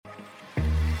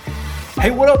Hey,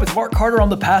 what up? It's Mark Carter.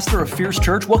 I'm the pastor of Fierce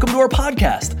Church. Welcome to our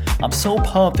podcast. I'm so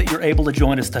pumped that you're able to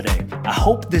join us today. I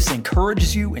hope this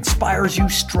encourages you, inspires you,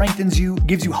 strengthens you,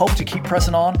 gives you hope to keep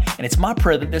pressing on. And it's my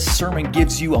prayer that this sermon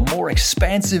gives you a more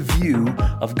expansive view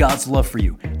of God's love for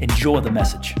you. Enjoy the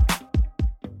message.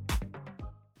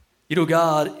 You know,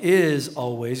 God is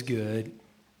always good,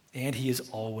 and He is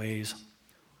always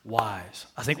wise.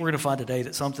 I think we're going to find today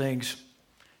that some things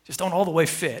just don't all the way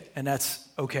fit, and that's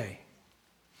okay.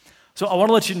 So I want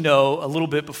to let you know a little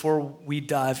bit before we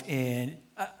dive in.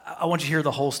 I want you to hear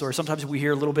the whole story. Sometimes we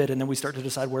hear a little bit and then we start to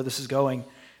decide where this is going,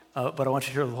 but I want you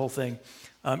to hear the whole thing.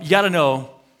 You got to know,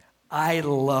 I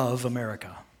love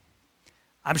America.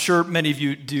 I'm sure many of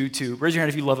you do too. Raise your hand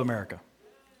if you love America.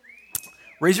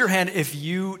 Raise your hand if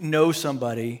you know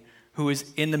somebody who is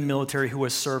in the military who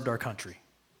has served our country.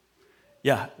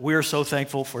 Yeah, we're so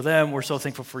thankful for them. We're so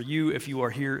thankful for you if you are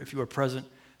here, if you are present.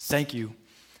 Thank you.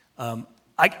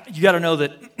 You got to know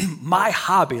that my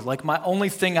hobby, like my only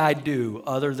thing I do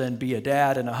other than be a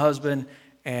dad and a husband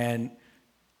and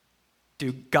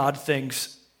do God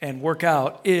things and work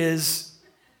out is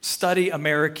study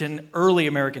early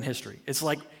American history. It's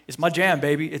my jam,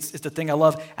 baby. It's the thing I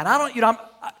love. And I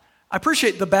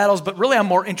appreciate the battles, but really I'm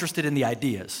more interested in the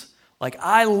ideas. Like,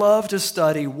 I love to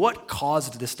study what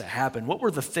caused this to happen. What were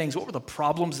the things? What were the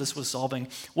problems this was solving?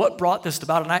 What brought this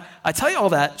about? And I tell you all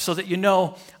that so that you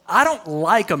know I don't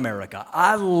like America.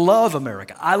 I love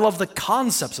America. I love the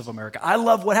concepts of America. I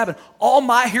love what happened. All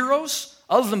my heroes,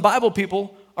 other than Bible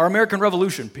people, are American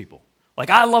Revolution people.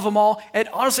 Like, I love them all. And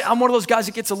honestly, I'm one of those guys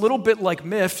that gets a little bit like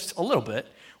miffed, a little bit,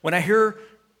 when I hear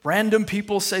random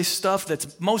people say stuff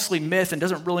that's mostly myth and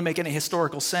doesn't really make any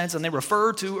historical sense, and they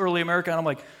refer to early America, and I'm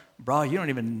like, bro, you don't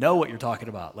even know what you're talking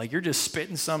about. Like, you're just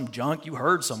spitting some junk you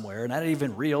heard somewhere, and that ain't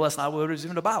even real. That's not what it was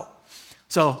even about.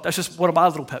 So that's just one of my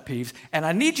little pet peeves. And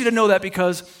I need you to know that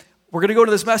because we're going to go to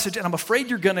this message, and I'm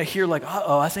afraid you're going to hear like,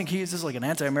 I think this is like an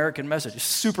anti-American message. It's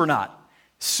super not.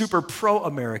 Super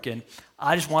pro-American.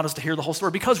 I just want us to hear the whole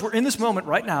story because we're in this moment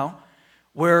right now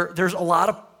where there's a lot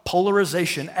of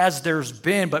polarization, as there's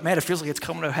been, but man, it feels like it's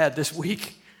coming to a head this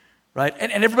week. Right?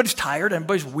 And everybody's tired,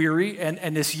 everybody's weary,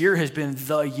 and this year has been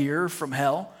the year from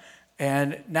hell.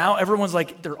 And now everyone's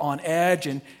like, they're on edge,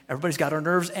 and everybody's got our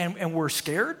nerves, and we're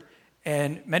scared.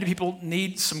 And many people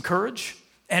need some courage.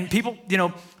 And people,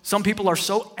 some people are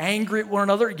so angry at one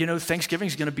another.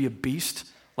 Thanksgiving's going to be a beast.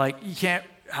 Like, you can't,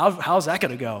 how's that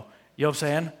going to go? You know what I'm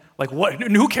saying? Like, what?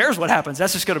 Who cares what happens?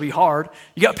 That's just going to be hard.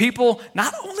 You got people,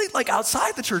 not only like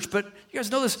outside the church, but you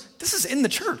guys know this is in the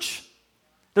church.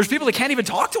 There's people that can't even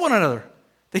talk to one another.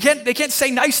 They can't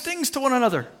say nice things to one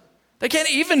another. They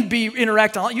can't even be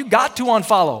interacting. You got to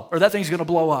unfollow or that thing's going to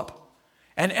blow up.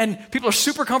 And people are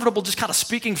super comfortable just kind of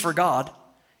speaking for God.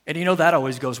 And that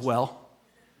always goes well.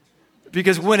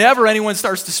 Because whenever anyone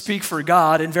starts to speak for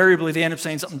God, invariably they end up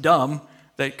saying something dumb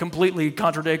that completely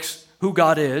contradicts who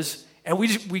God is. And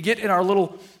we get in our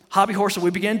little hobby horse and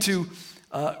we begin to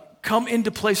come into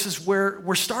places where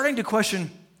we're starting to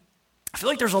question, I feel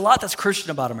like there's a lot that's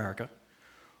Christian about America,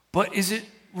 but is it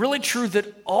really true that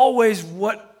always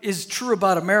what is true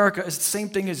about America is the same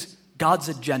thing as God's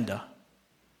agenda?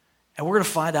 And we're going to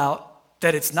find out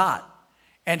that it's not.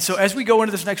 And so as we go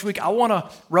into this next week, I want to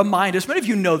remind us, many of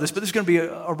you know this, but this is going to be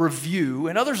a review,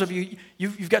 and others of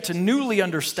you've got to newly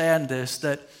understand this,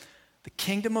 that the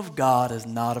kingdom of God is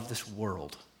not of this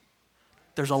world.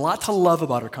 There's a lot to love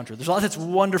about our country. There's a lot that's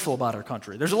wonderful about our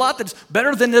country. There's a lot that's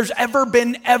better than there's ever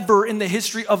been in the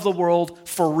history of the world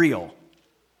for real.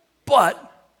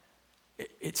 But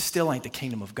it still ain't the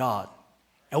kingdom of God.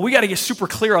 And we got to get super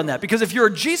clear on that because if you're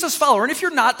a Jesus follower, and if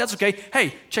you're not, that's okay.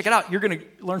 Hey, check it out. You're going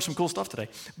to learn some cool stuff today.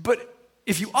 But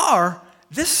if you are,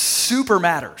 this super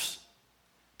matters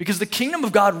because the kingdom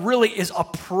of God really is a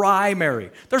primary.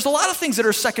 There's a lot of things that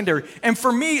are secondary. And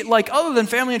for me, like other than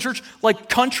family and church, like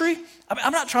country,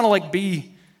 I'm not trying to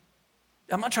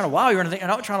I'm not trying to wow you or anything. I'm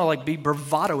not trying to be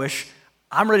bravado-ish.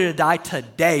 I'm ready to die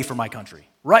today for my country,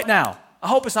 right now. I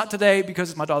hope it's not today because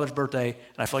it's my daughter's birthday,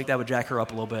 and I feel like that would jack her up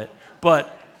a little bit.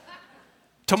 But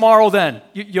tomorrow then,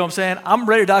 you know what I'm saying? I'm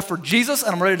ready to die for Jesus,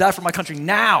 and I'm ready to die for my country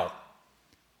now.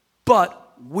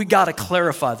 But we got to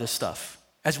clarify this stuff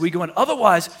as we go in.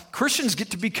 Otherwise, Christians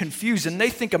get to be confused, and they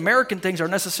think American things are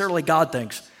necessarily God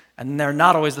things, and they're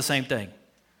not always the same thing.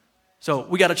 So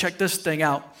we got to check this thing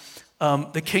out.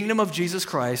 The kingdom of Jesus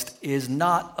Christ is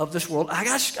not of this world. I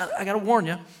got to warn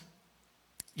you,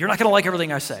 you're not going to like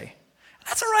everything I say.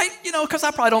 That's all right, because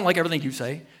I probably don't like everything you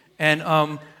say. And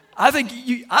I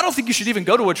don't think you should even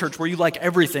go to a church where you like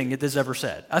everything that is ever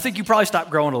said. I think you probably stopped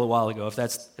growing a little while ago if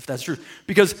that's true.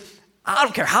 Because I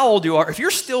don't care how old you are, if you're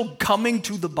still coming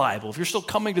to the Bible, if you're still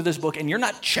coming to this book and you're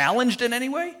not challenged in any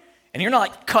way, and you're not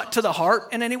like cut to the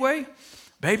heart in any way,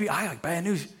 baby, I got bad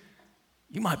news.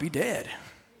 You might be dead.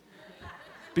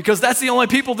 Because that's the only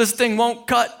people this thing won't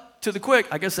cut to the quick.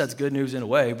 I guess that's good news in a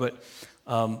way, but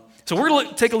so we're going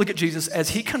to take a look at Jesus as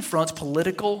he confronts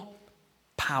political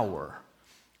power,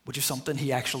 which is something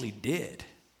he actually did.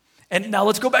 And now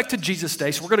let's go back to Jesus'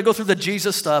 day. So we're going to go through the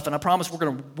Jesus stuff, and I promise we're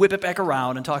going to whip it back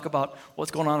around and talk about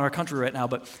what's going on in our country right now.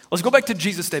 But let's go back to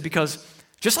Jesus' day, because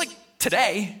just like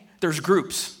today, there's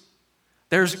groups.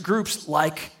 There's groups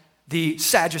like the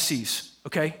Sadducees,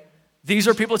 okay? These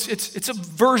are people, it's a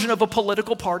version of a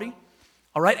political party,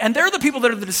 all right? And they're the people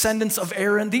that are the descendants of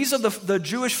Aaron. These are the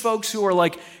Jewish folks who are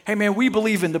like, hey man, we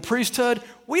believe in the priesthood.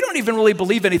 We don't even really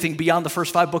believe anything beyond the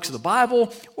first 5 books of the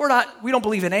Bible. We don't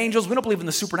believe in angels. We don't believe in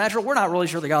the supernatural. We're not really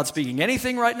sure that God's speaking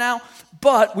anything right now,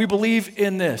 but we believe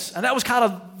in this. And that was kind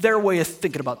of their way of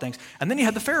thinking about things. And then you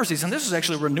had the Pharisees, and this is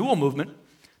actually a renewal movement.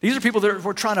 These are people that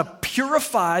were trying to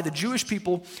purify the Jewish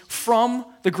people from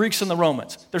the Greeks and the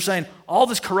Romans. They're saying all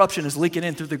this corruption is leaking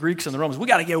in through the Greeks and the Romans. We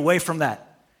got to get away from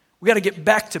that. We got to get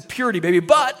back to purity, baby.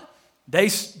 But they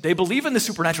believe in the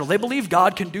supernatural. They believe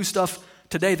God can do stuff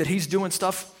today, that he's doing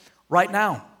stuff right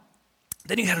now.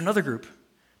 Then you had another group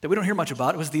that we don't hear much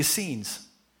about. It was the Essenes.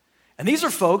 And these are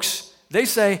folks, they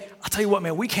say, I'll tell you what,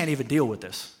 man, we can't even deal with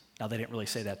this. Now, they didn't really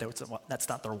say that. That's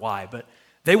not their why. But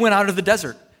they went out into the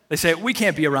desert. They say, we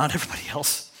can't be around everybody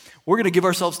else. We're going to give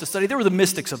ourselves to study. They were the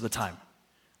mystics of the time.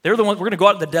 They're the ones, we're going to go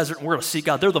out in the desert and we're going to seek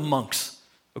God. They're the monks,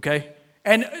 okay?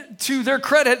 And to their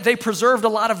credit, they preserved a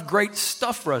lot of great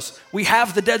stuff for us. We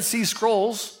have the Dead Sea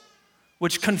Scrolls,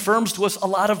 which confirms to us a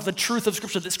lot of the truth of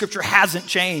Scripture, that Scripture hasn't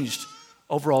changed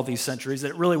over all these centuries, that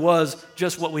it really was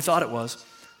just what we thought it was.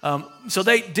 So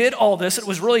they did all this. It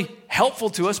was really helpful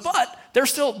to us, but they're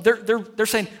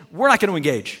saying, we're not going to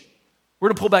engage. We're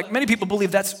going to pull back. Many people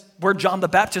believe that's where John the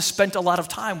Baptist spent a lot of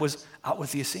time, was out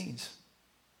with the Essenes.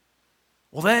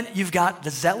 Well, then you've got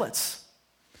the Zealots.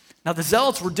 Now, the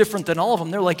Zealots were different than all of them.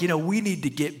 They're like, we need to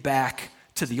get back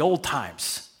to the old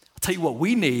times. I'll tell you what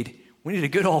we need. We need a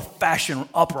good old-fashioned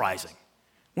uprising.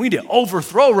 We need to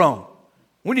overthrow Rome.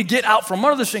 We need to get out from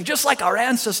under this thing, just like our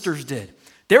ancestors did.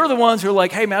 They were the ones who were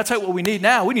like, hey, man, I'll tell you what we need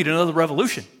now. We need another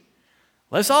revolution.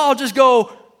 Let's all just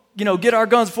go, get our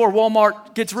guns before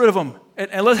Walmart gets rid of them.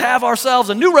 And let's have ourselves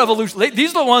a new revolution.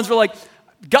 These are the ones who are like,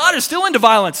 God is still into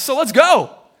violence, so let's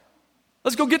go.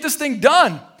 Let's go get this thing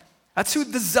done. That's who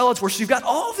the Zealots were. So you've got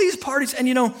all these parties, and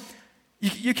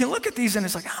you can look at these and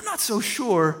it's like, I'm not so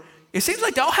sure. It seems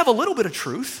like they all have a little bit of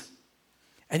truth,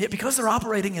 and yet because they're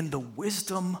operating in the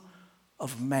wisdom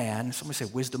of man, somebody say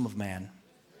wisdom of man.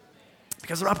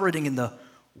 Because they're operating in the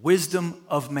wisdom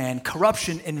of man,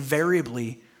 corruption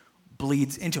invariably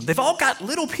bleeds into them. They've all got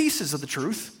little pieces of the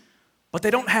truth, but they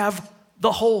don't have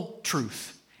the whole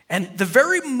truth. And the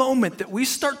very moment that we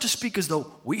start to speak as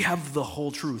though we have the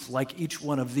whole truth, like each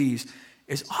one of these,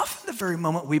 is often the very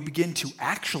moment we begin to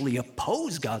actually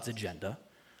oppose God's agenda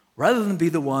rather than be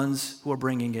the ones who are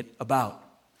bringing it about.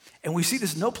 And we see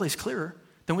this no place clearer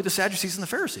than with the Sadducees and the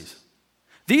Pharisees.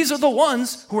 These are the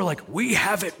ones who are like, we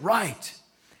have it right.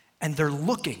 And they're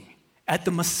looking at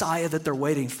the Messiah that they're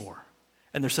waiting for.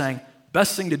 And they're saying,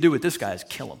 best thing to do with this guy is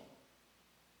kill him.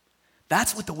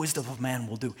 That's what the wisdom of man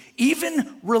will do.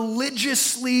 Even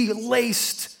religiously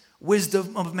laced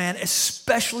wisdom of man,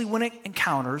 especially when it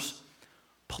encounters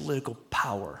political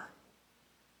power.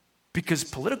 Because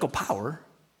political power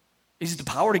is the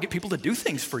power to get people to do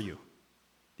things for you.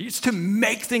 It's to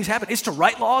make things happen. It's to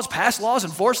write laws, pass laws,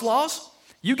 enforce laws.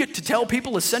 You get to tell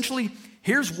people essentially,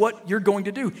 here's what you're going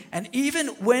to do. And even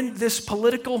when this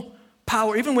political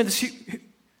power, even when this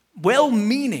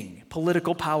well-meaning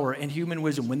political power and human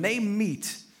wisdom, when they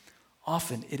meet,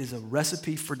 often it is a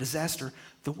recipe for disaster,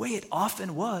 the way it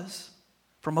often was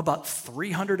from about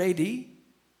 300 AD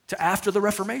to after the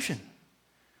Reformation.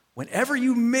 Whenever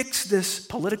you mix this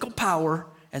political power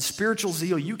and spiritual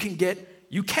zeal, you can get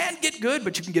good,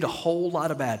 but you can get a whole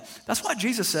lot of bad. That's why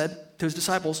Jesus said to his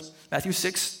disciples, Matthew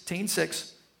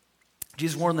 16:6,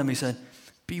 Jesus warned them, he said,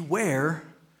 beware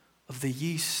of the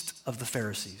yeast of the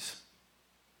Pharisees.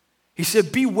 He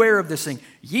said, beware of this thing.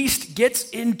 Yeast gets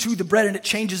into the bread and it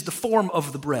changes the form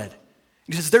of the bread.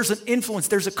 He says, there's an influence,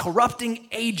 there's a corrupting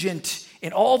agent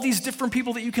in all these different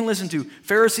people that you can listen to.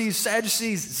 Pharisees,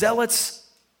 Sadducees, Zealots,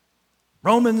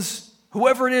 Romans,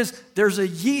 whoever it is, there's a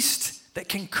yeast that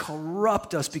can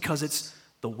corrupt us because it's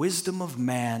the wisdom of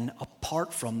man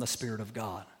apart from the Spirit of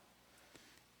God.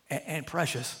 And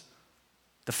precious,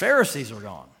 the Pharisees are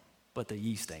gone, but the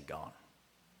yeast ain't gone.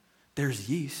 There's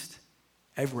yeast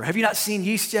everywhere. Have you not seen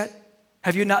yeast yet?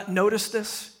 Have you not noticed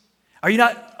this? Are you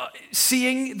not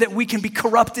seeing that we can be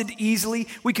corrupted easily?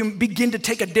 We can begin to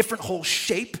take a different whole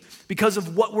shape because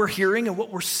of what we're hearing and what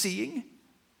we're seeing?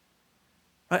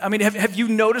 I mean, have you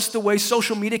noticed the way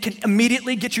social media can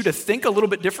immediately get you to think a little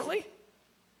bit differently?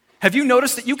 Have you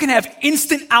noticed that you can have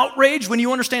instant outrage when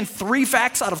you understand 3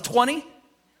 facts out of 20?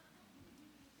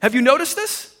 Have you noticed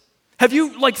this? Have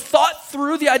you thought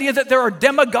through the idea that there are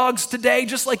demagogues today,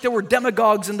 just like there were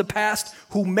demagogues in the past,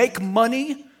 who make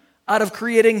money out of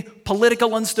creating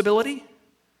political instability?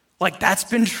 That's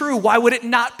been true. Why would it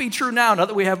not be true now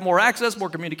that we have more access, more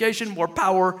communication, more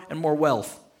power, and more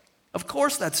wealth? Of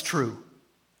course that's true.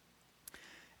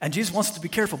 And Jesus wants us to be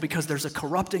careful because there's a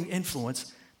corrupting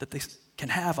influence that they can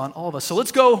have on all of us. So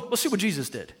let's see what Jesus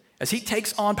did as he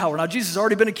takes on power. Now, Jesus has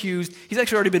already been accused. He's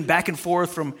actually already been back and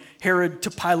forth from Herod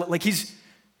to Pilate. He's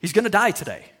going to die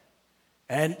today.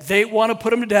 And they want to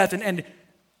put him to death. And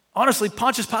honestly,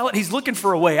 Pontius Pilate, he's looking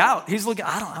for a way out. He's looking,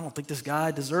 I don't think this guy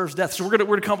deserves death. So we're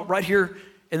going to come up right here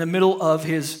in the middle of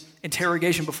his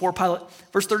interrogation before Pilate.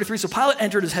 Verse 33, so Pilate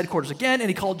entered his headquarters again, and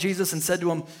he called Jesus and said to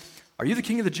him, "Are you the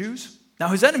king of the Jews?" Now,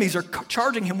 his enemies are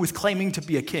charging him with claiming to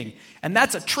be a king. And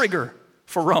that's a trigger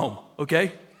for Rome,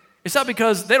 okay? It's not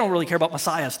because they don't really care about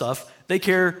Messiah stuff. They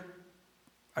care,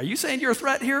 are you saying you're a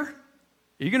threat here?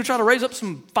 Are you going to try to raise up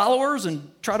some followers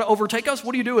and try to overtake us?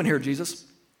 What are you doing here, Jesus?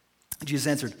 And Jesus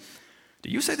answered,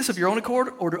 "Do you say this of your own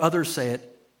accord, or do others say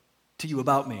it to you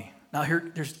about me?" Now,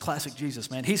 here's classic Jesus,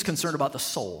 man. He's concerned about the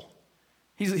soul.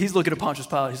 He's looking at Pontius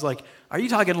Pilate. He's like, are you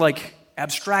talking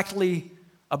abstractly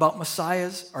about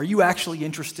messiahs? Are you actually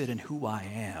interested in who I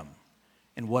am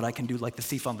and what I can do, like the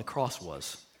thief on the cross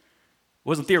was? It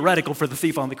wasn't theoretical for the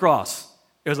thief on the cross.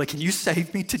 It was can you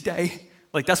save me today?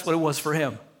 That's what it was for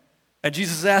him. And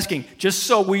Jesus is asking, just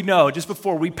so we know, just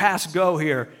before we pass go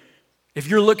here, if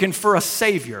you're looking for a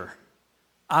savior,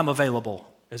 I'm available,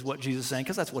 is what Jesus is saying,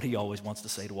 because that's what he always wants to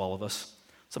say to all of us.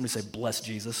 Somebody say, bless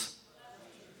Jesus.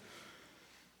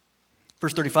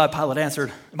 Verse 35, Pilate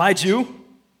answered, "Am I a Jew?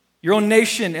 Your own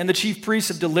nation and the chief priests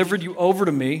have delivered you over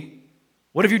to me.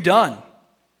 What have you done?"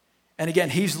 And again,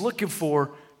 he's looking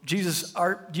for, Jesus,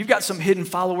 you've got some hidden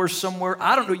followers somewhere.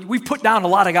 I don't know. We've put down a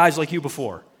lot of guys like you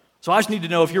before. So I just need to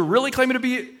know if you're really claiming to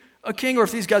be a king or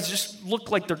if these guys just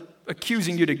look like they're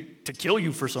accusing you to kill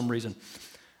you for some reason.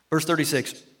 Verse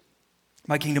 36,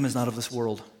 "My kingdom is not of this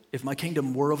world. If my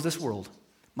kingdom were of this world,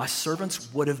 my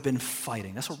servants would have been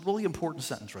fighting." That's a really important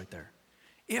sentence right there.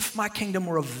 If my kingdom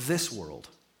were of this world,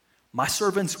 my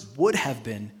servants would have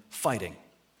been fighting,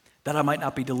 that I might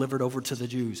not be delivered over to the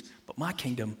Jews. But my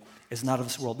kingdom is not of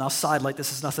this world. Now, sidelight, this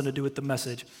has nothing to do with the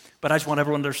message, but I just want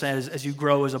everyone to understand as you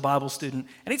grow as a Bible student,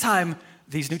 anytime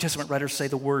these New Testament writers say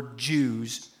the word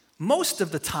Jews, most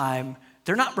of the time,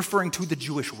 they're not referring to the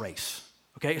Jewish race,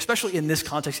 okay? Especially in this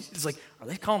context, it's are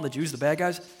they calling the Jews the bad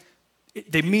guys?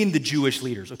 They mean the Jewish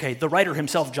leaders, okay? The writer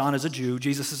himself, John, is a Jew.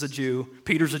 Jesus is a Jew.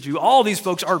 Peter's a Jew. All these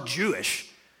folks are Jewish.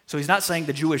 So he's not saying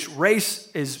the Jewish race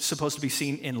is supposed to be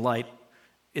seen in the light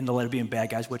of being bad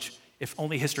guys, which if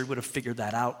only history would have figured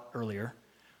that out earlier.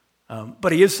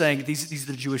 But he is saying these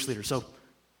are the Jewish leaders. So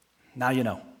now you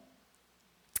know.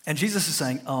 And Jesus is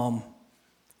saying,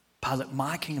 Pilate,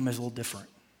 my kingdom is a little different.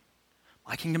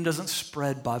 My kingdom doesn't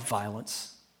spread by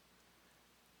violence.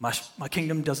 My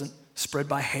kingdom doesn't spread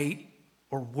by hate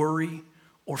or worry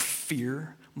or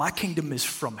fear. My kingdom is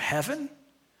from heaven.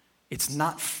 It's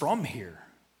not from here.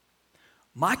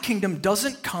 My kingdom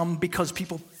doesn't come because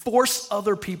people force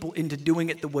other people into doing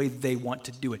it the way they want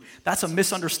to do it. That's a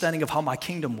misunderstanding of how my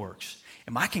kingdom works.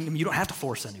 In my kingdom, you don't have to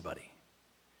force anybody.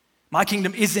 My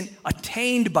kingdom isn't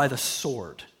attained by the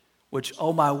sword, which,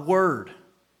 oh my word,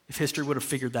 if history would have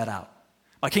figured that out.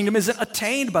 My kingdom isn't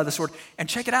attained by the sword. And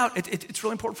check it out, it's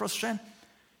really important for us to understand.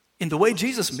 In the way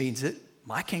Jesus means it,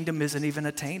 my kingdom isn't even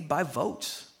attained by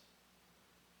votes.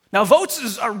 Now,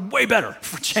 votes are way better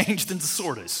for change than the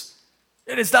sword is.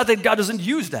 And it's not that God doesn't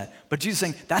use that, but Jesus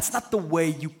is saying, that's not the way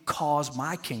you cause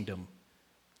my kingdom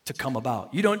to come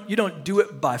about. You don't do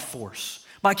it by force.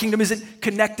 My kingdom isn't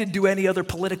connected to any other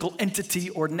political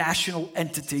entity or national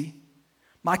entity.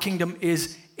 My kingdom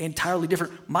is entirely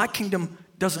different. My kingdom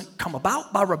doesn't come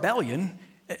about by rebellion.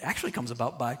 It actually comes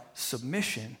about by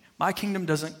submission. My kingdom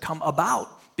doesn't come about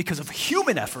because of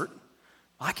human effort.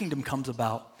 My kingdom comes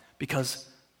about because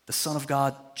the Son of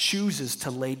God chooses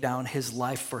to lay down his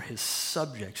life for his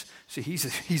subjects. See, he's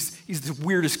the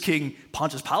weirdest king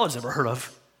Pontius Pilate's ever heard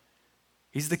of.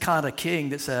 He's the kind of king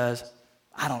that says,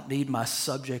 I don't need my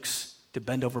subjects to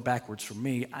bend over backwards for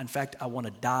me. In fact, I want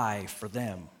to die for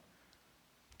them,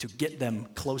 to get them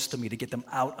close to me, to get them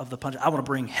out of the punishment. I want to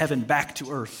bring heaven back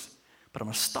to earth. But I'm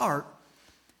going to start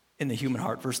in the human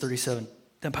heart. Verse 37,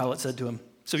 then Pilate said to him,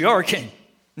 so you are a king?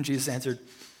 And Jesus answered,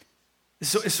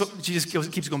 so Jesus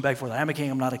keeps going back and forth. I am a king,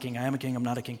 I'm not a king. I am a king, I'm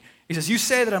not a king. He says, you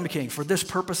say that I'm a king. For this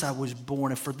purpose I was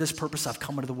born, and for this purpose I've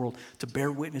come into the world, to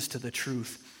bear witness to the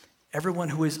truth. Everyone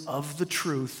who is of the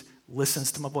truth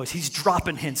listens to my voice. He's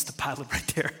dropping hints to Pilate right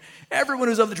there. Everyone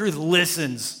who's of the truth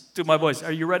listens to my voice.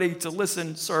 Are you ready to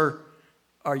listen, sir?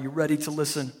 Are you ready to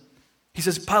listen? He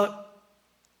says, Pilate,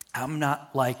 I'm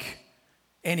not like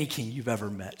any king you've ever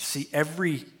met. See,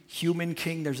 every human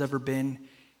king there's ever been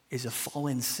is a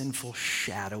fallen, sinful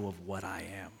shadow of what I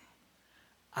am.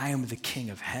 I am the king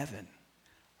of heaven.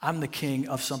 I'm the king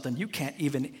of something you can't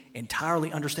even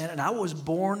entirely understand. And I was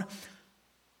born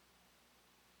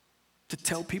to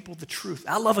tell people the truth.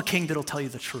 I love a king that'll tell you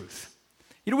the truth.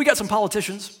 You know, we got some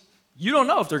politicians, you don't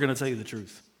know if they're going to tell you the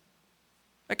truth.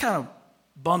 That kind of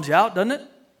bums you out, doesn't it?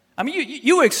 I mean,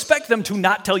 you expect them to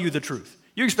not tell you the truth.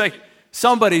 You expect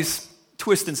somebody's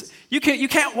twisting. You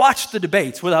can't watch the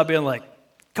debates without being like,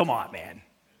 come on, man.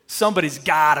 Somebody's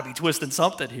got to be twisting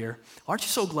something here. Aren't you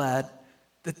so glad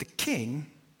that the king,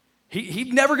 he's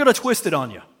never going to twist it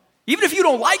on you. Even if you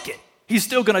don't like it, he's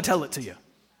still going to tell it to you.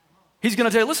 He's going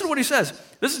to tell you, listen to what he says.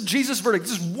 This is Jesus' verdict.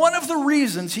 This is one of the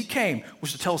reasons he came,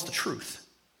 was to tell us the truth.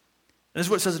 And this is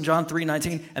what it says in John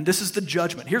 3:19, and this is the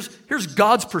judgment. Here's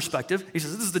God's perspective. He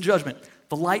says, this is the judgment.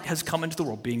 The light has come into the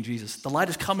world, being Jesus. The light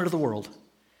has come into the world,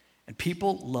 and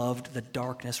people loved the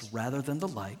darkness rather than the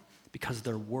light because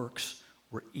their works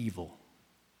were evil.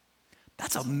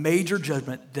 That's a major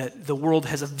judgment that the world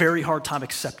has a very hard time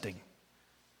accepting.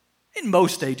 In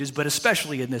most ages, but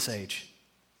especially in this age.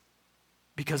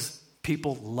 Because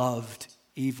people loved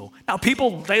evil. Now,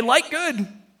 people, they like good.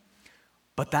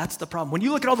 But that's the problem. When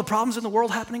you look at all the problems in the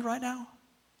world happening right now,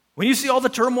 when you see all the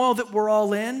turmoil that we're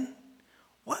all in,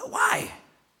 why?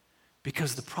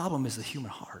 Because the problem is the human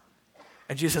heart.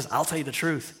 And Jesus says, I'll tell you the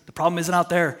truth. The problem isn't out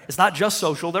there. It's not just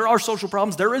social. There are social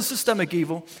problems. There is systemic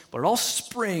evil. But it all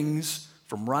springs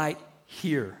from right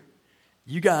here.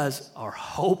 You guys are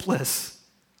hopeless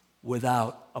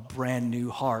without a brand new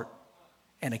heart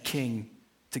and a king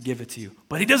to give it to you.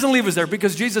 But he doesn't leave us there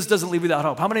because Jesus doesn't leave you without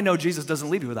hope. How many know Jesus doesn't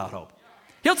leave you without hope?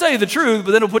 He'll tell you the truth,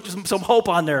 but then he'll put some hope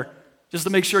on there just to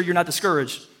make sure you're not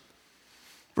discouraged.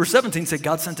 Verse 17 said,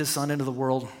 God sent his son into the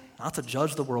world, not to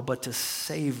judge the world, but to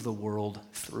save the world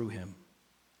through him.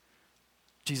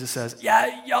 Jesus says,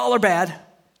 yeah, y'all are bad.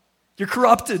 You're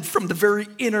corrupted from the very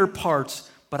inner parts,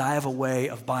 but I have a way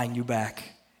of buying you back,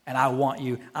 and I want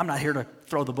you. I'm not here to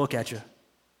throw the book at you.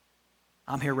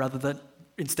 I'm here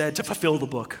instead to fulfill the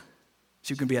book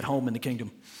so you can be at home in the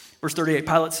kingdom. Verse 38,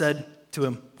 Pilate said to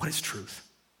him, what is truth?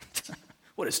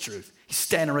 What is truth? He's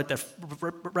standing right there,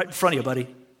 right in front of you, buddy.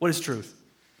 What is truth?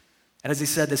 And as he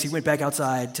said this, he went back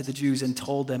outside to the Jews and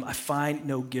told them, I find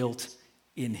no guilt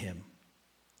in him.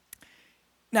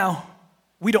 Now,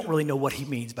 we don't really know what he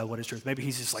means by what is truth. Maybe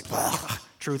he's just like,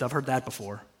 truth, I've heard that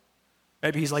before.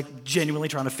 Maybe he's like genuinely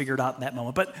trying to figure it out in that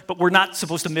moment. But we're not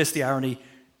supposed to miss the irony.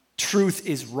 Truth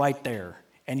is right there.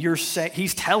 And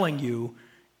he's telling you,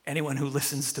 anyone who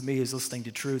listens to me is listening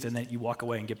to truth, and then you walk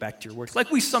away and get back to your work. Like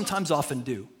we sometimes often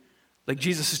do. Like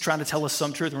Jesus is trying to tell us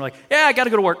some truth, and we're like, yeah, I got to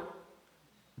go to work.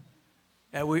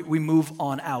 And we move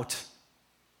on out.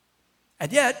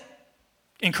 And yet,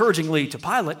 encouragingly to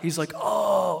Pilate, he's like,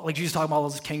 oh, like Jesus talking about all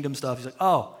this kingdom stuff. He's like,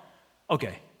 oh,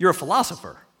 okay, you're a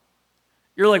philosopher.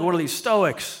 You're like one of these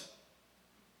Stoics.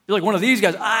 You're like one of these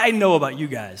guys. I know about you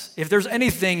guys. If there's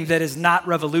anything that is not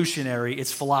revolutionary,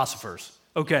 it's philosophers.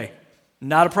 Okay.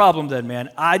 Not a problem then, man.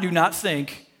 I do not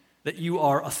think that you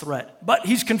are a threat. But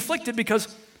he's conflicted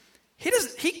because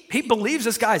he believes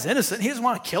this guy's innocent. He doesn't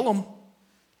want to kill him.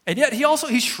 And yet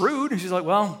he's shrewd. He's like,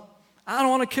 well, I don't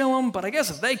want to kill him, but I guess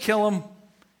if they kill him,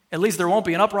 at least there won't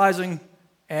be an uprising,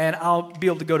 and I'll be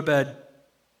able to go to bed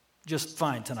just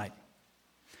fine tonight.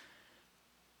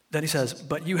 Then he says,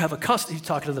 but you have a custom, he's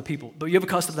talking to the people, but you have a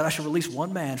custom that I should release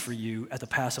one man for you at the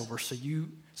Passover. So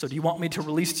do you want me to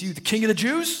release to you the king of the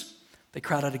Jews? They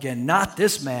cried out again, not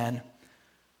this man,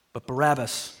 but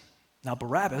Barabbas. Now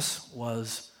Barabbas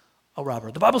was a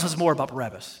robber. The Bible says more about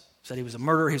Barabbas. It said he was a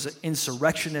murderer, he was an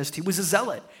insurrectionist, he was a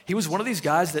zealot. He was one of these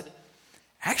guys that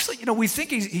actually, we think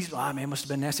he's must have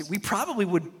been nasty. We probably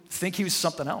would think he was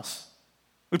something else.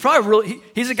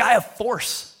 He's a guy of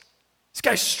force. This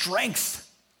guy's strength.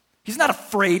 He's not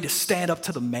afraid to stand up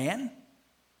to the man.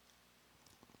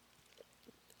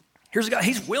 Here's a guy,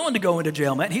 he's willing to go into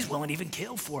jail, man. He's willing to even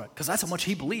kill for it because that's how much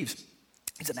he believes.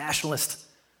 He's a nationalist.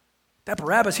 That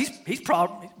Barabbas, he's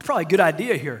probably a good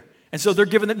idea here. And so they're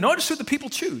giving it. Notice who the people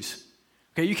choose.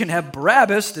 Okay, you can have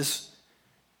Barabbas, this,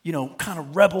 kind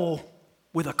of rebel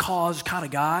with a cause kind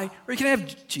of guy, or you can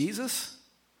have Jesus.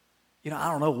 I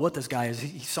don't know what this guy is.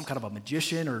 He's some kind of a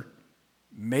magician or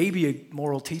maybe a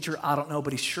moral teacher. I don't know,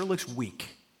 but he sure looks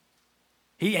weak.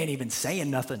 He ain't even saying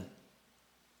nothing.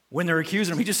 When they're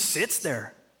accusing him, he just sits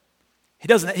there.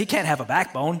 He can't have a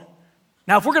backbone.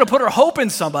 Now, if we're going to put our hope in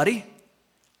somebody,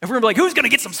 if we're going to be like, who's going to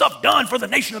get some stuff done for the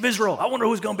nation of Israel? I wonder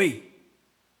who's going to be.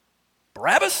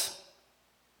 Barabbas?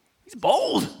 He's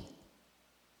bold.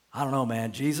 I don't know,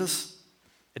 man. Jesus,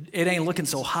 it ain't looking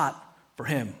so hot for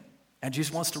him. And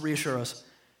Jesus wants to reassure us,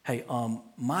 hey,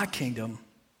 my kingdom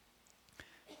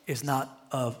is not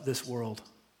of this world.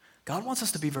 God wants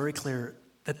us to be very clear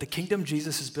that the kingdom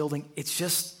Jesus is building, it's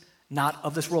just not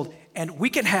of this world. And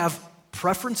we can have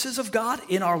preferences of God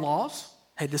in our laws.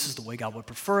 Hey, this is the way God would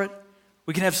prefer it.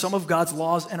 We can have some of God's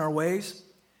laws in our ways,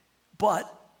 but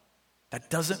that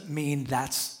doesn't mean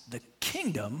that's the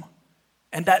kingdom.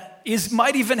 And that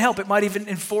might even help. It might even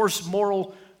enforce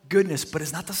moral goodness, but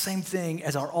it's not the same thing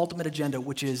as our ultimate agenda,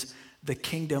 which is the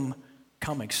kingdom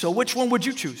coming. So which one would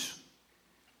you choose?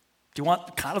 Do you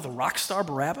want kind of the rock star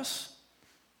Barabbas?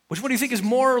 Which one do you think is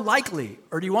more likely?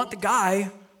 Or do you want the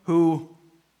guy who,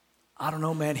 I don't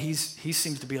know, man, he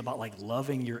seems to be about like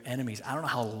loving your enemies. I don't know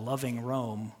how loving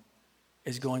Rome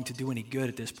is going to do any good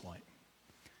at this point.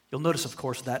 You'll notice, of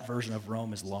course, that version of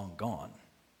Rome is long gone,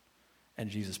 and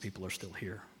Jesus' people are still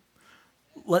here.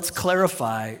 Let's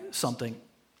clarify something.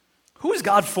 Who is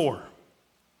God for?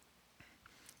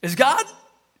 Is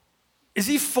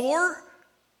he for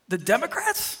the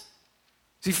Democrats?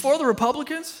 Is he for the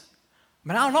Republicans? I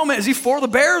mean, I don't know, man. Is he for the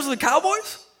Bears or the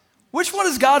Cowboys? Which one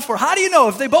is God for? How do you know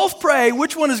if they both pray,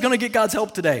 which one is going to get God's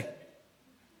help today?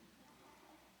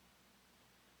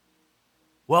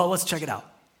 Well, let's check it out.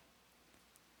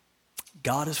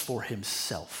 God is for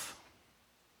himself.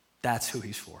 That's who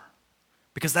he's for.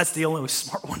 Because that's the only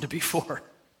smart one to be for.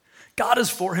 God is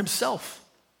for himself.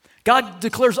 God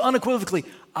declares unequivocally,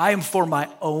 I am for my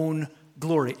own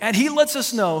glory. And he lets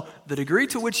us know the degree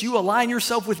to which you align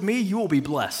yourself with me, you will be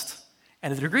blessed.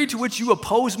 And the degree to which you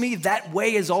oppose me, that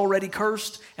way is already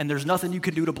cursed, and there's nothing you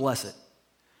can do to bless it.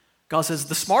 God says,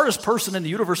 the smartest person in the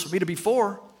universe for me to be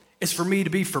for is for me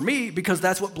to be for me, because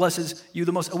that's what blesses you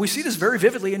the most. And we see this very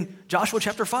vividly in Joshua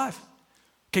chapter 5.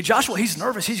 Okay, Joshua, he's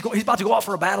nervous. He's about to go out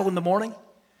for a battle in the morning.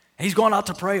 And he's going out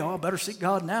to pray. Oh, I better seek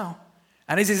God now.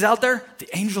 And as he's out there,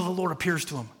 the angel of the Lord appears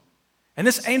to him. And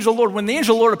this angel of the Lord, when the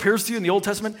angel of the Lord appears to you in the Old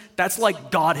Testament, that's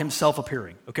like God himself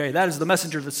appearing. Okay, that is the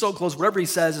messenger that's so close. Whatever he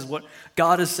says is what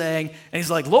God is saying. And he's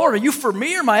like, Lord, are you for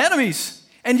me or my enemies?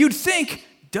 And you'd think,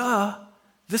 duh,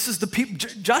 this is the people.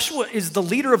 Joshua is the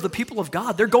leader of the people of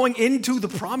God. They're going into the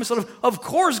promise. Of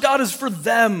course, God is for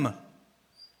them. And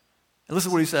listen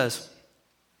to what he says.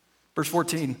 Verse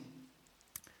 14.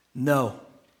 No.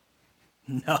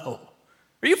 Are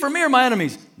you for me or my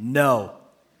enemies? No.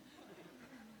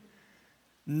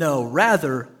 No,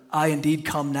 rather, I indeed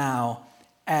come now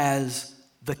as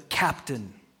the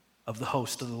captain of the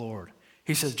host of the Lord.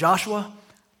 He says, Joshua,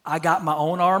 I got my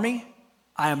own army.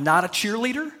 I am not a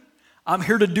cheerleader. I'm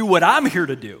here to do what I'm here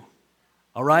to do.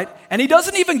 All right? And he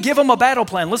doesn't even give him a battle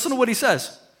plan. Listen to what he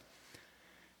says.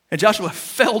 And Joshua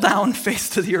fell down face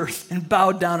to the earth and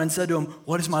bowed down and said to him,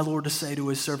 what is my Lord to say to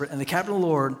his servant? And the captain of the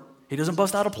Lord, he doesn't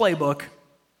bust out a playbook.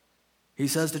 He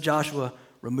says to Joshua,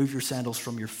 remove your sandals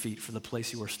from your feet, for the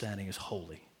place you are standing is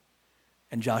holy.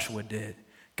 And Joshua did.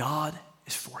 God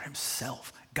is for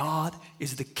himself. God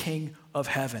is the King of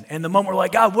heaven. And the moment we're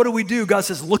like, God, what do we do? God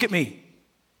says, look at me.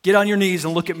 Get on your knees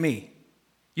and look at me.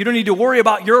 You don't need to worry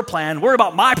about your plan. Worry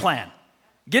about my plan.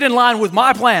 Get in line with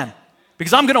my plan,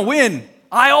 because I'm going to win.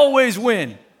 I always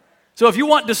win. So if you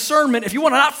want discernment, if you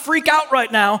want to not freak out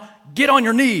right now, get on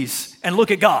your knees and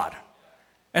look at God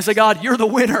and say, God, you're the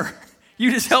winner. You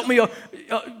just help me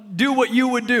do what you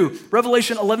would do.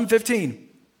 Revelation 11:15.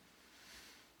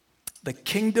 The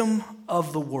kingdom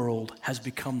of the world has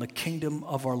become the kingdom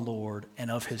of our Lord and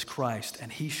of his Christ,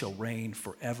 and he shall reign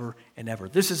forever and ever.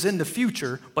 This is in the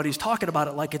future, but he's talking about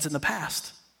it like it's in the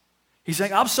past. He's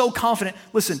saying, I'm so confident.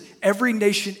 Listen, every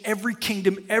nation, every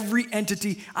kingdom, every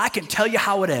entity, I can tell you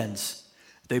how it ends.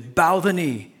 They bow the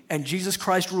knee, and Jesus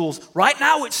Christ rules. Right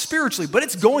now, it's spiritually, but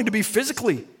it's going to be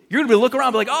physically. You're going to be looking around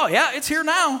and be like, oh, yeah, it's here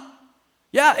now.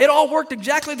 Yeah, it all worked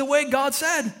exactly the way God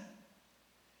said.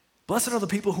 Blessed are the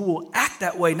people who will act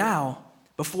that way now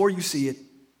before you see it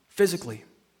physically.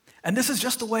 And this is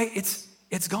just the way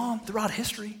it's gone throughout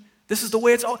history. This is the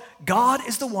way it's all. God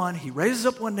is the one. He raises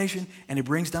up one nation and he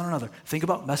brings down another. Think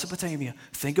about Mesopotamia.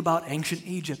 Think about ancient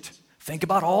Egypt. Think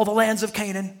about all the lands of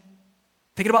Canaan.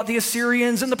 Thinking about the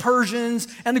Assyrians and the Persians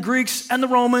and the Greeks and the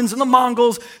Romans and the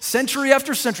Mongols, century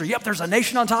after century. Yep, there's a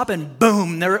nation on top and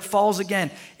boom, there it falls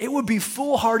again. It would be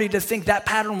foolhardy to think that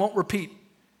pattern won't repeat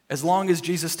as long as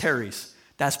Jesus tarries.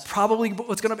 That's probably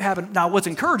what's going to happen. Now, what's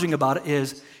encouraging about it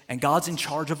is, and God's in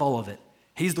charge of all of it.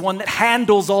 He's the one that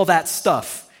handles all that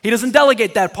stuff. He doesn't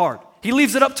delegate that part. He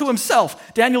leaves it up to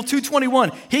himself. Daniel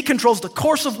 2:21, he controls the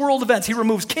course of world events. He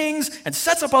removes kings and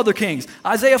sets up other kings.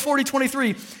 Isaiah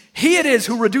 40:23, he it is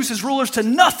who reduces rulers to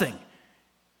nothing,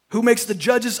 who makes the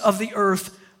judges of the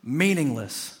earth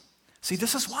meaningless. See,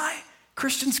 this is why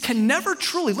Christians can never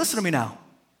truly, listen to me now.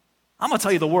 I'm going to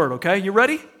tell you the word, okay? You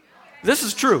ready? This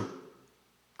is true.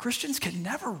 Christians can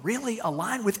never really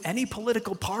align with any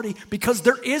political party because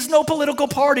there is no political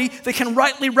party that can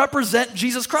rightly represent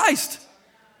Jesus Christ.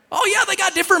 Oh yeah, they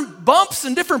got different bumps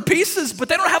and different pieces, but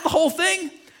they don't have the whole thing.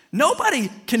 Nobody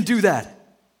can do that.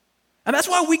 And that's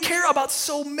why we care about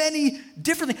so many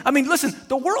different things. I mean, listen,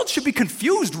 the world should be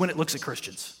confused when it looks at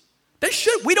Christians. They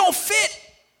should. We don't fit.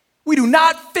 We do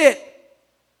not fit.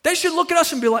 They should look at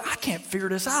us and be like, I can't figure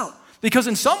this out. Because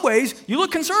in some ways, you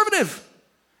look conservative.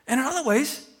 And in other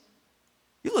ways,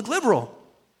 you look liberal.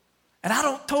 And I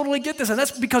don't totally get this. And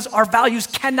that's because our values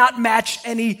cannot match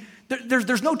any.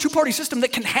 There's no two-party system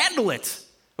that can handle it.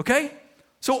 Okay?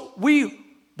 So we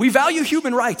value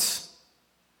human rights.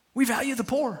 We value the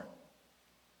poor.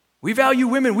 We value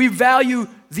women. We value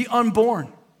the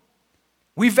unborn.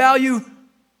 We value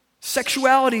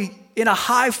sexuality in a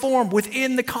high form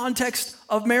within the context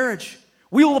of marriage.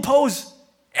 We will oppose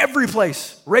every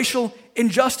place racial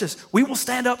injustice. We will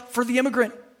stand up for the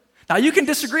immigrant. Now, you can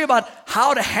disagree about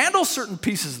how to handle certain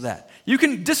pieces of that. You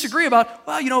can disagree about,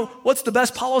 well, what's the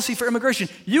best policy for immigration?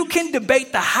 You can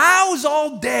debate the hows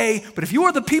all day, but if you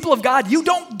are the people of God, you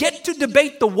don't get to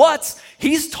debate the whats.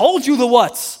 He's told you the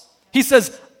whats. He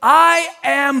says, I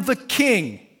am the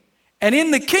king. And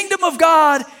in the kingdom of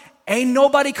God, ain't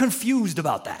nobody confused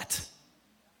about that.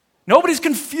 Nobody's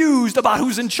confused about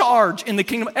who's in charge in the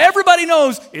kingdom. Everybody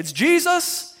knows it's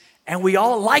Jesus, and we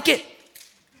all like it.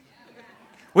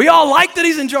 We all like that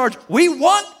he's in charge. We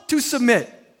want to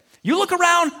submit. You look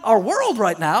around our world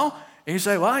right now, and you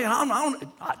say, well, it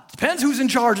depends who's in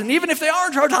charge. And even if they are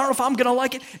in charge, I don't know if I'm going to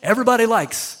like it. Everybody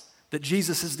likes that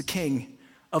Jesus is the king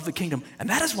of the kingdom. And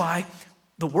that is why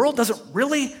the world doesn't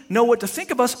really know what to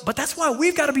think of us, but that's why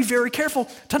we've got to be very careful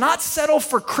to not settle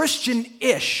for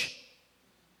Christian-ish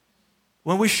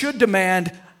when we should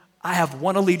demand, I have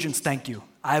one allegiance, thank you.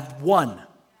 I have one.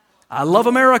 I love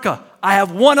America. I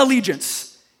have one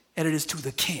allegiance, and it is to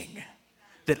the King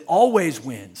that always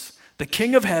wins, the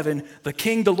King of heaven, the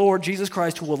King, the Lord, Jesus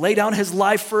Christ, who will lay down his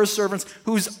life for his servants,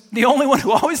 who's the only one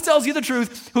who always tells you the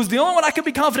truth, who's the only one I can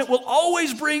be confident will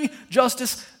always bring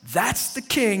justice. That's the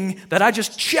King that I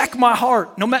just check my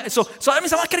heart. No matter. So that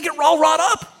means I'm not going to get all wrought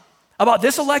up about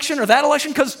this election or that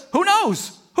election, because who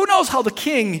knows? Who knows how the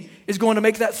King is going to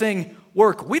make that thing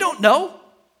work? We don't know.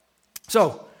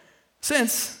 So,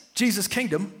 since Jesus'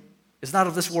 kingdom is not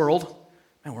of this world,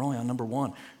 man, we're only on number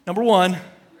one. Number one,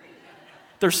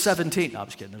 there's 17. No, I'm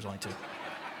just kidding. There's only two.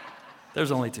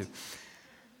 There's only two.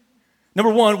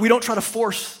 Number one, we don't try to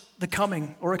force the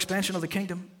coming or expansion of the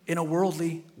kingdom in a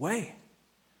worldly way.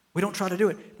 We don't try to do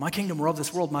it. My kingdom were of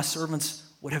this world, my servants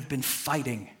would have been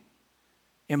fighting,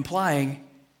 implying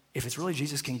if it's really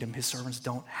Jesus' kingdom, his servants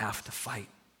don't have to fight.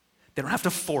 They don't have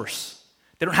to force.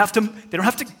 They don't have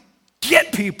to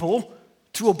get people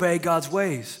to obey God's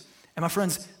ways. And my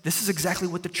friends, this is exactly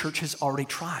what the church has already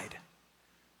tried.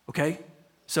 Okay?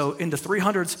 So in the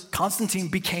 300s, Constantine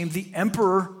became the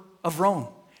emperor of Rome.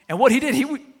 And what he did,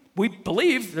 we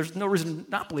believe, there's no reason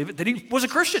to not believe it, that he was a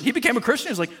Christian. He became a Christian.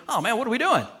 He was like, oh man, what are we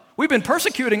doing? We've been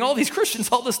persecuting all these Christians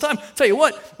all this time. Tell you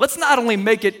what, let's not only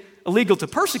make it illegal to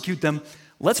persecute them,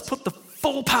 let's put the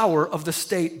full power of the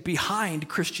state behind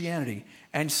Christianity.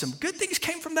 And some good things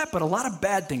came from that, but a lot of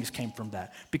bad things came from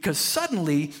that. Because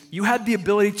suddenly, you had the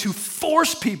ability to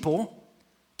force people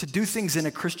to do things in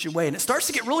a Christian way. And it starts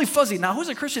to get really fuzzy. Now, who's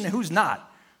a Christian and who's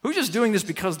not? Who's just doing this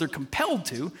because they're compelled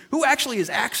to? Who actually is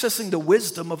accessing the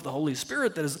wisdom of the Holy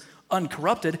Spirit that is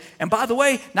uncorrupted? And by the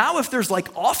way, now if there's like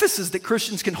offices that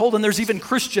Christians can hold, and there's even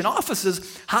Christian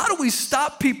offices, how do we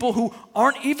stop people who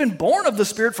aren't even born of the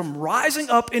Spirit from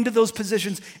rising up into those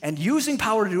positions and using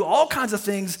power to do all kinds of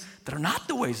things that are not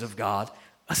the ways of God,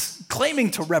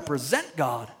 claiming to represent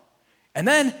God? And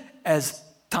then as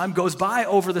time goes by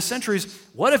over the centuries,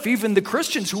 what if even the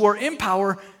Christians who are in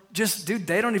power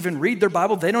they don't even read their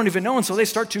Bible, they don't even know, and so they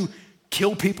start to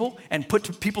kill people and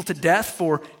put people to death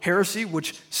for heresy,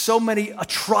 which so many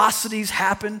atrocities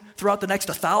happen throughout the next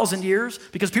 1,000 years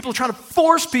because people are trying to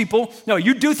force people, no,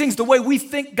 you do things the way we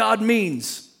think God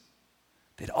means.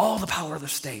 They had all the power of the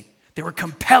state. They were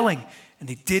compelling, and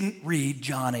they didn't read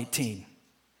John 18.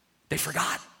 They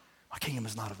forgot, my kingdom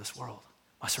is not of this world.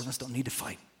 My servants don't need to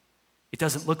fight. It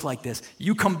doesn't look like this.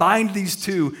 You combine these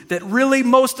two that really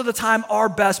most of the time are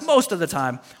best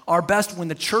when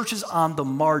the church is on the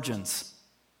margins.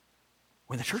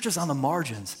 When the church is on the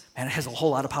margins, man, it has a whole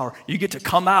lot of power. You get to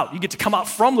come out. You get to come out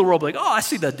from the world like, oh, I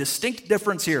see the distinct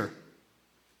difference here.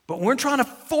 But when we're trying to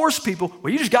force people,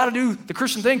 well, you just got to do the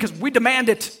Christian thing because we demand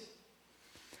it.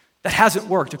 That hasn't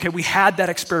worked, okay? We had that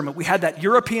experiment. We had that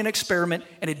European experiment,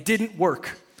 and it didn't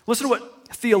work. Listen to what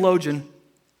theologian,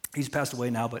 he's passed away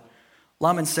now, but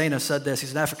Lamin Sena said this.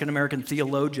 He's an African-American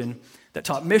theologian that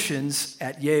taught missions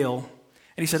at Yale.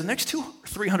 And he said, the next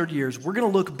 300 years, we're going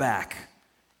to look back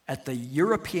at the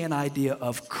European idea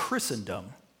of Christendom,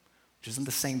 which isn't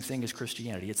the same thing as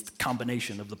Christianity. It's the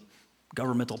combination of the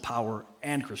governmental power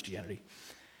and Christianity.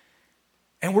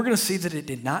 And we're going to see that it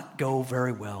did not go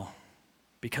very well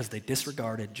because they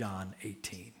disregarded John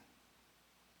 18.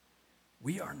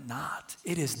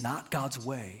 It is not God's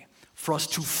way for us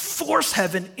to force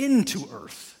heaven into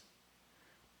earth.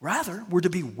 Rather, we're to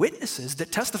be witnesses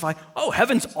that testify, oh,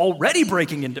 heaven's already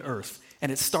breaking into earth,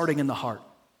 and it's starting in the heart.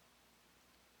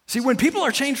 See, when people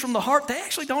are changed from the heart, they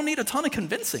actually don't need a ton of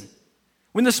convincing.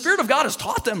 When the Spirit of God has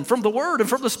taught them from the Word and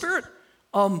from the Spirit,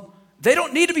 they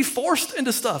don't need to be forced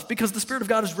into stuff because the Spirit of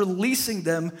God is releasing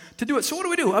them to do it. So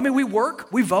what do? I mean, we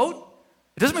work, we vote.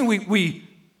 It doesn't mean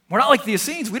we're not like the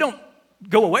Essenes. We don't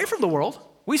go away from the world.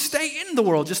 We stay in the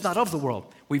world, just not of the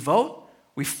world. We vote.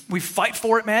 We fight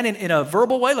for it, man, in a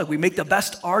verbal way, like we make the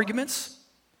best arguments.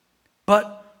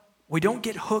 But we don't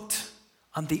get hooked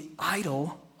on the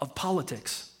idol of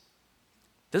politics.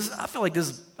 I feel like this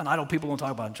is an idol people don't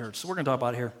talk about in church, so we're going to talk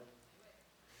about it here.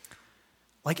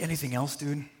 Like anything else,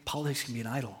 dude, politics can be an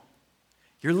idol.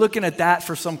 You're looking at that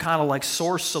for some kind of like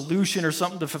source solution or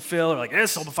something to fulfill, or like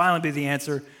this will finally be the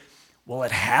answer. Well,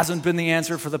 it hasn't been the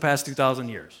answer for the past 2,000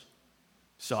 years.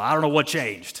 So I don't know what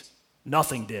changed.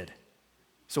 Nothing did.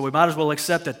 So we might as well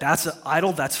accept that that's an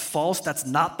idol, that's false, that's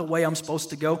not the way I'm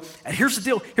supposed to go. And here's the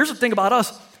deal. Here's the thing about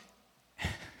us.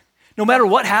 No matter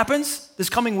what happens this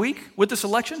coming week with this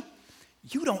election,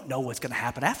 you don't know what's going to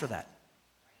happen after that.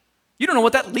 You don't know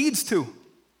what that leads to.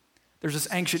 There's this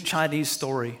ancient Chinese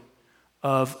story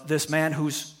of this man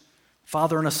whose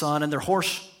father and a son and their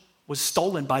horse was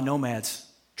stolen by nomads,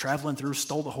 traveling through,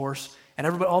 stole the horse.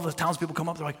 And all the townspeople come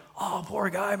up, they're like, oh, poor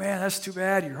guy, man, that's too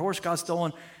bad. Your horse got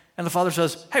stolen. And the father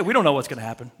says, hey, we don't know what's going to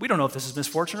happen. We don't know if this is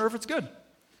misfortune or if it's good.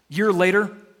 Year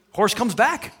later, horse comes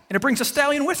back, and it brings a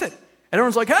stallion with it. And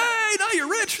everyone's like, hey, now you're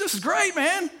rich. This is great,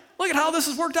 man. Look at how this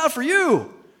has worked out for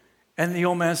you. And the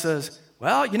old man says,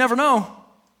 well, you never know.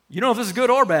 You don't know if this is good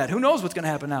or bad. Who knows what's going to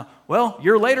happen now? Well, a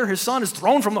year later, his son is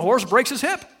thrown from the horse, breaks his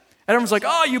hip. And everyone's like,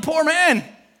 oh, you poor man.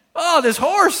 Oh, this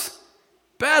horse.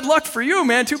 Bad luck for you,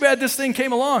 man. Too bad this thing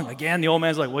came along. Again, the old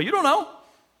man's like, well, you don't know.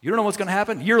 You don't know what's going to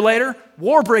happen. A year later,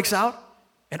 war breaks out,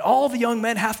 and all the young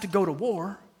men have to go to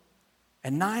war,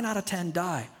 and 9 out of 10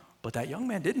 die. But that young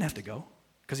man didn't have to go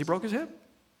because he broke his hip.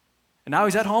 And now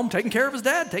he's at home taking care of his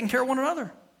dad, taking care of one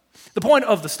another. The point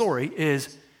of the story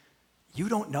is you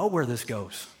don't know where this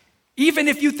goes. Even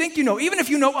if you think you know, even if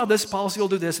you know, oh, this policy will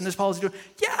do this and this policy will do it.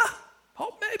 Yeah,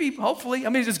 maybe, hopefully. I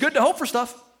mean, it's good to hope for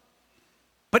stuff.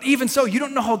 But even so, you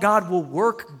don't know how God will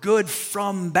work good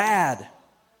from bad.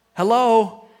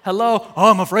 Hello? Oh,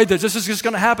 I'm afraid that this is just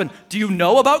going to happen. Do you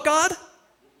know about God?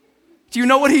 Do you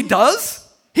know what he does?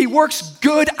 He works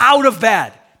good out of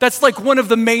bad. That's like one of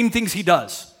the main things he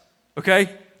does,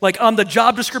 okay? Like on the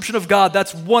job description of God,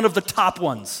 that's one of the top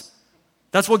ones.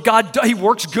 That's what God does. He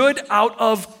works good out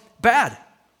of bad.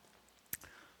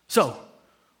 So,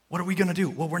 what are we going to do?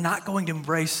 Well, we're not going to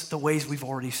embrace the ways we've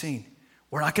already seen.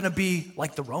 We're not going to be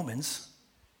like the Romans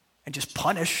and just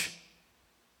punish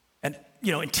and,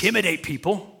 intimidate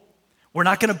people. We're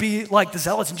not going to be like the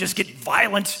Zealots and just get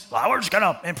violent. Well, we're just going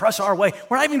to impress our way.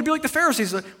 We're not even going to be like the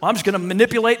Pharisees. Well, I'm just going to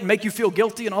manipulate and make you feel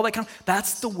guilty and all that kind of.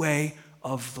 That's the way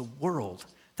of the world.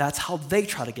 That's how they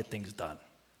try to get things done.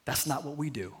 That's not what we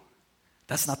do.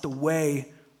 That's not the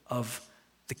way of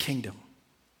the kingdom.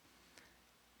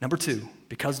 Number 2,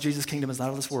 because Jesus' kingdom is not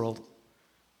of this world,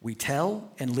 we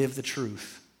tell and live the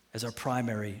truth as our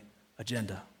primary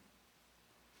agenda.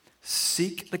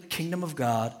 Seek the kingdom of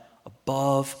God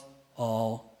above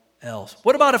all else.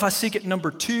 What about if I seek it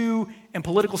number 2 and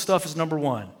political stuff is number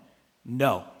 1?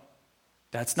 No,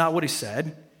 that's not what he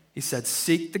said. He said,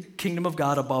 seek the kingdom of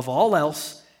God above all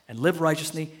else and live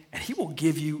righteously, and he will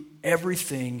give you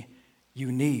everything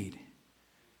you need.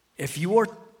 If you are,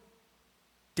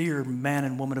 dear man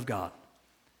and woman of God,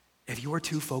 if you are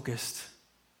too focused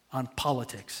on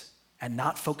politics and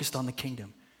not focused on the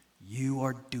kingdom, you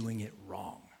are doing it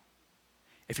wrong.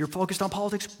 If you're focused on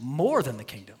politics more than the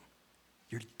kingdom,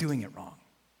 you're doing it wrong.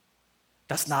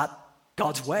 That's not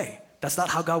God's way. That's not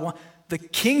how God wants. The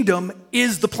kingdom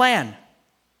is the plan.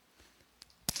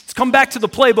 Let's come back to the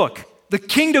playbook. The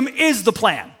kingdom is the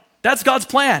plan. That's God's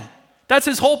plan. That's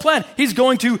his whole plan. He's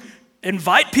going to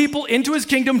invite people into his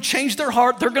kingdom, change their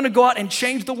heart. They're going to go out and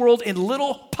change the world in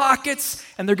little pockets,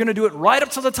 and they're going to do it right up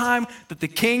to the time that the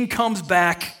king comes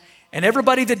back. And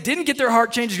everybody that didn't get their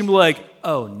heart changed is going to be like,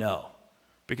 oh no,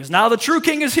 because now the true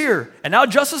king is here, and now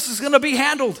justice is going to be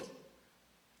handled.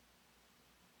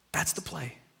 That's the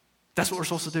play. That's what we're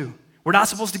supposed to do. We're not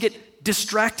supposed to get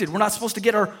distracted. We're not supposed to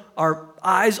get our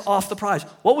eyes off the prize.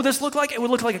 What would this look like? It would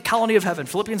look like a colony of heaven.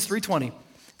 Philippians 3:20.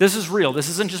 This is real. This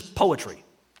isn't just poetry.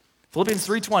 Philippians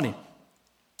 3:20.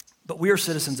 But we are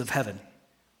citizens of heaven,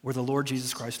 where the Lord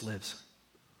Jesus Christ lives.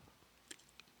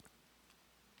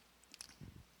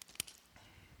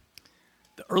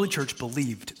 The early church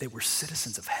believed they were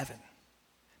citizens of heaven.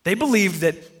 They believed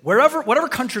that whatever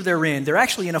country they're in, they're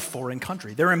actually in a foreign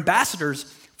country. They're ambassadors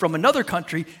from another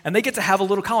country, and they get to have a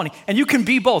little colony. And you can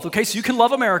be both, okay? So you can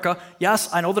love America. Yes,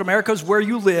 I know that America is where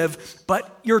you live,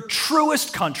 but your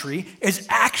truest country is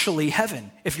actually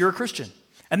heaven if you're a Christian.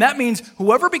 And that means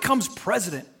whoever becomes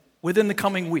president within the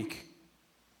coming week,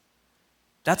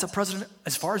 that's a president,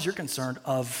 as far as you're concerned,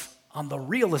 on the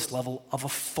realist level, of a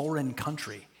foreign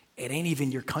country. It ain't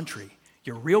even your country.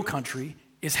 Your real country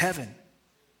is heaven.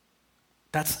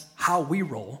 That's how we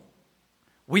roll.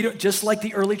 We don't, just like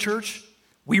the early church,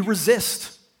 we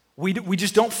resist. We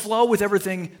just don't flow with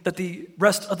everything that the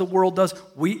rest of the world does.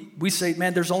 We say,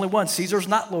 man, there's only one. Caesar's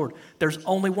not Lord. There's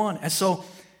only one. And so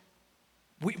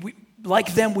we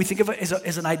like them, we think of it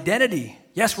as an identity.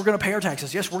 Yes, we're going to pay our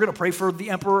taxes. Yes, we're going to pray for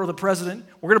the emperor or the president.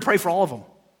 We're going to pray for all of them.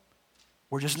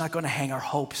 We're just not going to hang our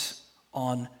hopes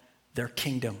on their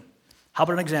kingdom. How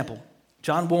about an example?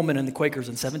 John Woolman and the Quakers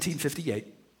in 1758.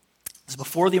 This is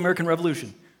before the American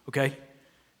Revolution, okay?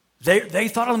 They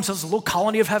thought of themselves as a little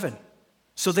colony of heaven.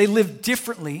 So they lived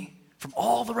differently from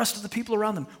all the rest of the people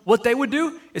around them. What they would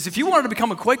do is if you wanted to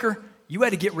become a Quaker, you had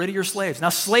to get rid of your slaves. Now,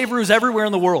 slavery was everywhere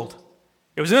in the world.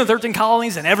 It was in the 13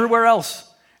 colonies and everywhere else.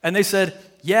 And they said,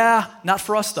 yeah, not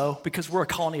for us though, because we're a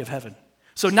colony of heaven.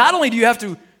 So not only do you have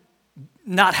to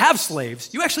not have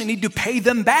slaves, you actually need to pay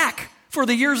them back for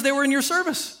the years they were in your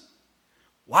service.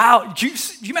 Wow, do you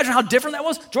imagine how different that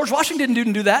was? George Washington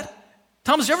didn't do that.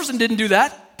 Thomas Jefferson didn't do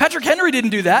that. Patrick Henry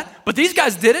didn't do that. But these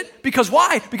guys did it because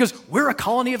why? Because we're a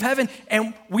colony of heaven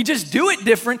and we just do it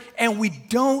different and we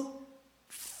don't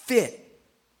fit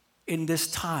in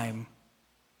this time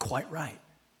quite right.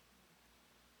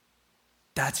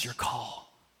 That's your call.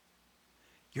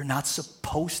 You're not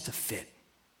supposed to fit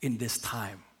in this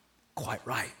time quite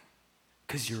right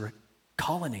because you're a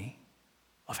colony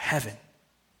of heaven.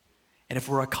 And if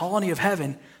we're a colony of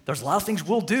heaven, there's a lot of things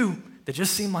we'll do that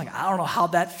just seem like, I don't know how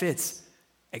that fits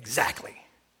exactly.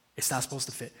 It's not supposed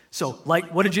to fit. So,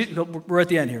 we're at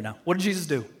the end here now. What did Jesus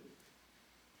do?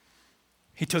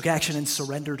 He took action and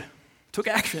surrendered. Took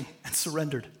action and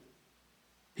surrendered.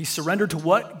 He surrendered to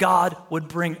what God would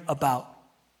bring about.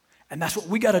 And that's what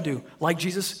we got to do. Like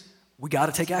Jesus, we got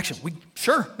to take action.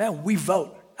 We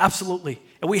vote. Absolutely.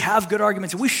 And we have good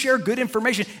arguments and we share good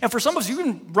information. And for some of us, you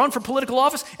can run for political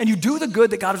office and you do the good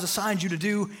that God has assigned you to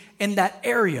do in that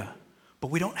area.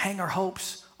 But we don't hang our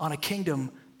hopes on a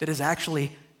kingdom that is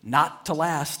actually not to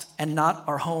last and not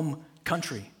our home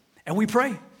country. And we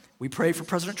pray. We pray for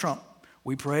President Trump.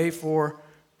 We pray for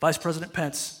Vice President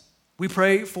Pence. We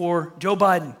pray for Joe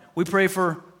Biden. We pray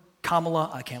for Kamala.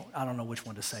 I don't know which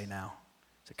one to say now.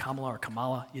 Is it Kamala or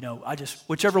Kamala?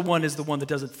 Whichever one is the one that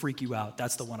doesn't freak you out.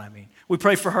 That's the one I mean. We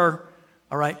pray for her,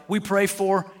 all right? We pray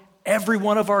for every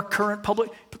one of our current public,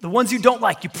 the ones you don't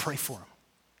like, you pray for them.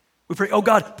 We pray, oh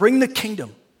God, bring the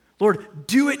kingdom. Lord,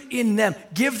 do it in them.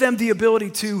 Give them the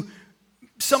ability to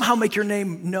somehow make your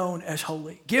name known as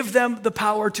holy. Give them the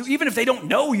power to, even if they don't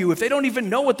know you, if they don't even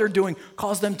know what they're doing,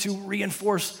 cause them to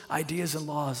reinforce ideas and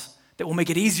laws that will make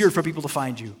it easier for people to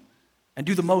find you and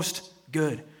do the most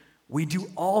good. We do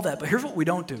all that, but here's what we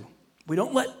don't do. We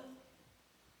don't let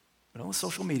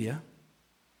social media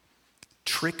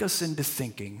trick us into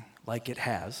thinking, like it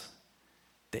has,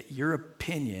 that your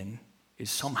opinion is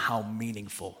somehow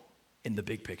meaningful in the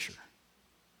big picture.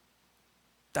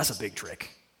 That's a big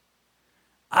trick.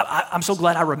 I'm so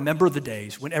glad I remember the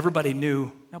days when everybody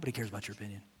knew, nobody cares about your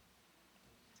opinion.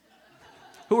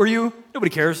 Who are you? Nobody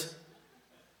cares.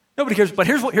 Nobody cares. But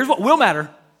here's what will matter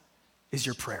is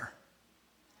your prayer.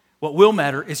 What will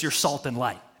matter is your salt and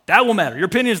light. That will matter. Your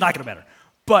opinion is not going to matter.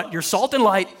 But your salt and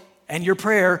light and your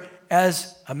prayer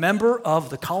as a member of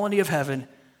the colony of heaven,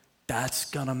 that's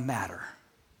going to matter.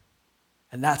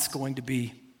 And that's going to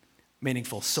be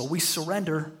meaningful. So we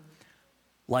surrender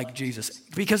like Jesus.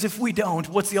 Because if we don't,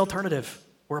 what's the alternative?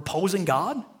 We're opposing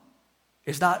God?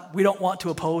 We don't want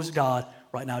to oppose God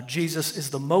right now. Jesus is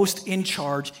the most in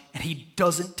charge, and he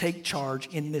doesn't take charge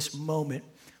in this moment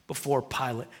before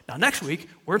Pilate. Now, next week,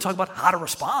 we're going to talk about how to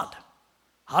respond.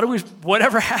 How do we,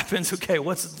 whatever happens, okay,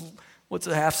 what's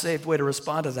a half-saved way to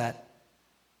respond to that?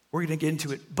 We're going to get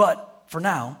into it. But for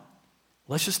now,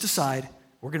 let's just decide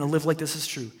we're going to live like this is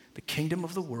true. The kingdom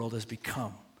of the world has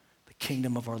become the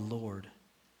kingdom of our Lord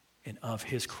and of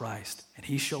his Christ, and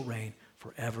he shall reign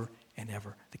forever and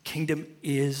ever. The kingdom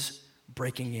is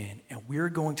breaking in, and we're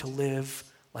going to live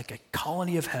like a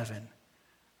colony of heaven,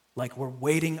 like we're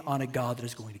waiting on a God that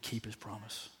is going to keep his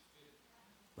promise.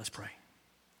 Let's pray.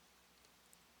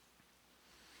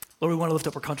 Lord, we want to lift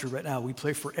up our country right now. We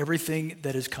pray for everything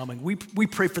that is coming. We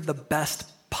pray for the best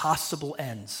possible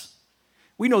ends.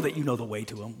 We know that you know the way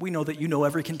to them. We know that you know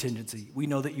every contingency. We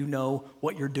know that you know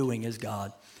what you're doing as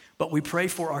God. But we pray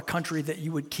for our country that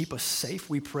you would keep us safe.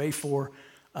 We pray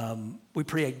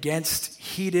against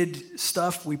heated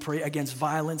stuff. We pray against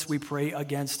violence. We pray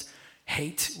against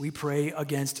hate. We pray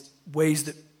against ways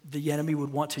that the enemy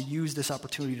would want to use this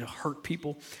opportunity to hurt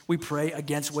people. We pray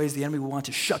against ways the enemy would want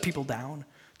to shut people down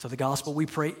to the gospel. We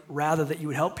pray rather that you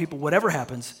would help people, whatever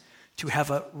happens, to have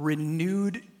a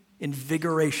renewed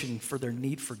invigoration for their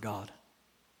need for God.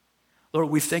 Lord,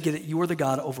 we thank you that you are the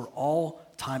God over all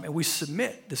time, and we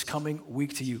submit this coming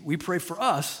week to you. We pray for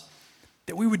us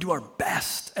that we would do our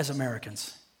best as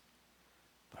Americans,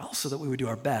 but also that we would do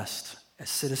our best as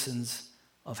citizens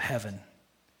of heaven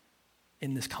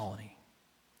in this colony.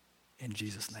 In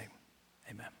Jesus' name,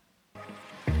 amen.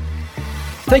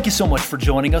 Thank you so much for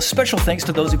joining us. Special thanks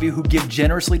to those of you who give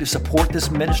generously to support this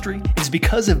ministry. It's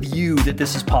because of you that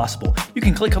this is possible. You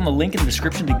can click on the link in the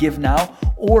description to give now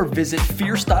or visit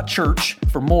fierce.church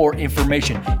for more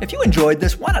information. If you enjoyed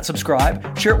this, why not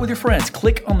subscribe? Share it with your friends.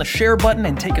 Click on the share button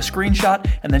and take a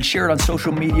screenshot and then share it on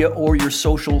social media or your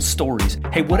social stories.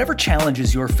 Hey, whatever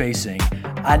challenges you're facing,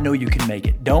 I know you can make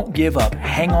it. Don't give up.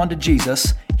 Hang on to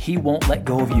Jesus. He won't let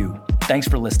go of you. Thanks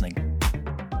for listening.